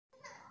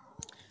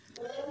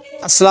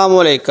Assalamu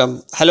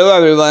alaikum. Hello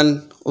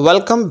everyone.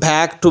 Welcome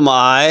back to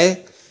my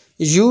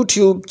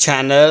YouTube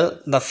channel,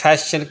 The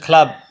Fashion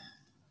Club.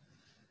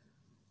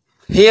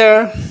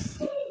 Here,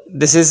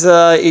 this is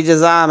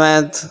Ijaz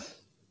Ahmed,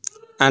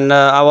 and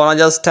I want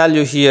to just tell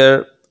you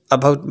here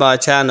about my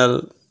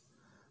channel,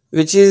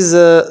 which is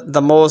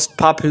the most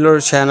popular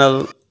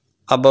channel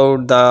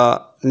about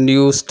the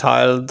new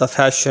style, the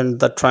fashion,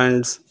 the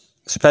trends,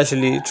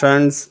 especially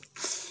trends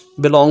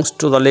belongs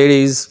to the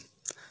ladies.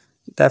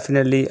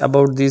 Definitely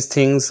about these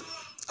things.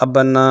 I've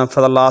been for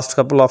the last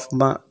couple of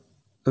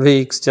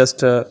weeks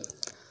just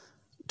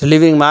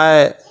delivering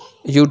my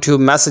YouTube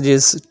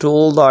messages to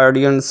all the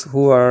audience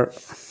who are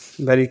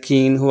very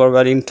keen, who are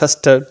very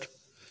interested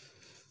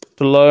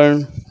to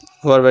learn,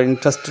 who are very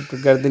interested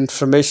to get the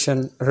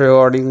information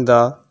regarding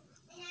the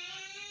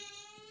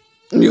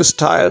new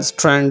styles,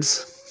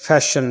 trends,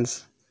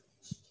 fashions.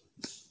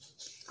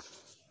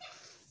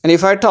 And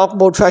if I talk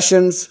about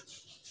fashions,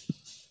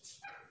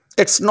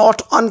 it's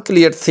not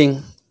unclear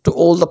thing to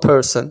all the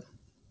person.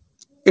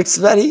 It's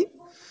very,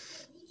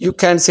 you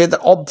can say, the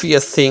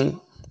obvious thing.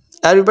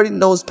 Everybody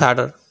knows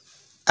better.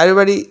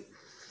 Everybody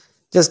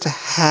just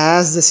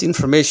has this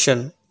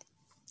information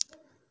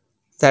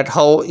that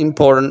how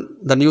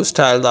important the new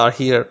styles are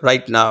here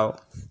right now.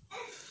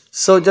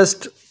 So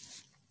just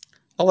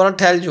I want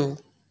to tell you,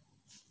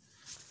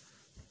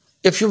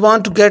 if you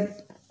want to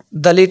get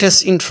the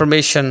latest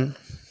information,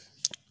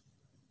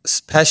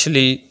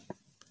 especially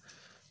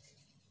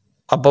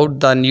about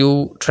the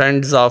new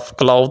trends of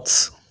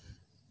clothes,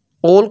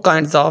 all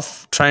kinds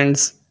of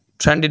trends,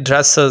 trendy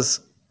dresses,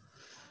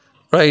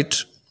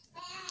 right?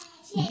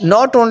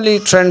 Not only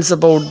trends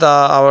about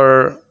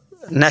our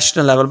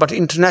national level, but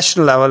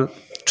international level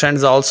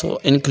trends also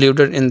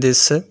included in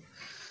this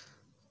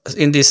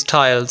in these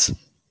styles.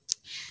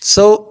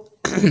 So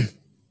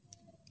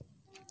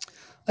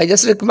I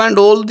just recommend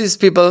all these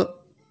people,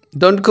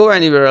 don't go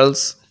anywhere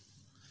else.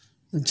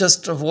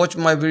 Just watch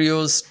my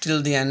videos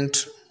till the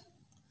end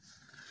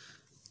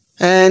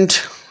and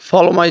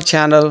follow my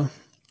channel,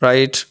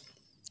 right?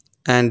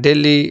 And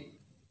daily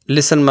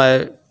listen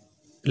my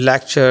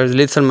lectures,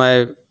 listen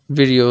my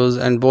videos,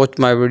 and watch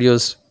my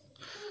videos,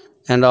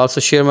 and also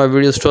share my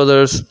videos to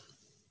others,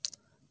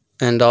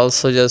 and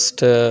also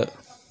just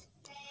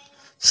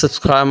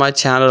subscribe my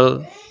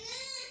channel,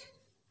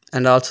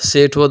 and also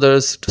say to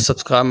others to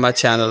subscribe my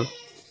channel.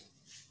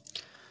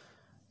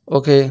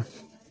 Okay,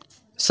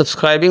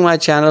 subscribing my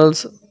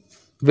channels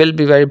will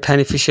be very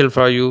beneficial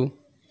for you.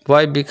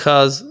 Why?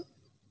 Because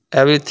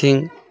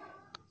everything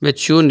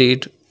which you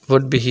need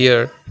would be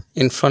here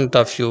in front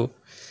of you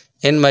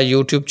in my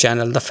YouTube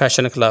channel, The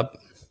Fashion Club.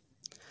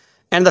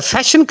 And The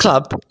Fashion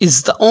Club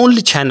is the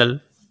only channel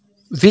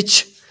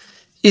which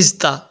is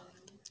the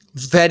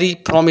very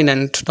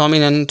prominent,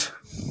 dominant,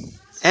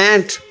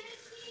 and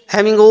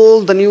having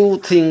all the new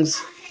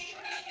things,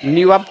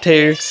 new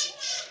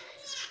updates,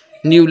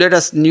 new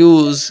latest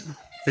news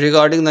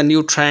regarding the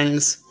new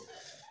trends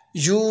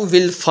you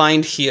will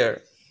find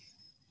here,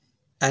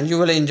 and you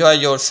will enjoy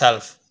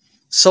yourself.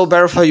 So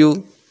better for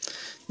you,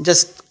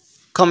 just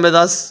come with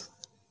us,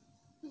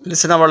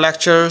 listen our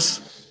lectures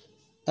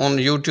on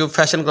YouTube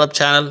Fashion Club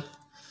channel,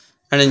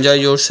 and enjoy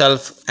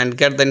yourself and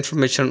get the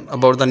information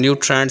about the new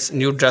trends,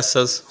 new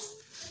dresses.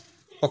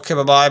 Okay,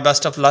 bye bye,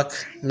 best of luck,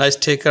 nice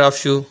take care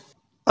of you.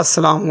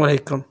 Assalamu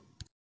alaikum.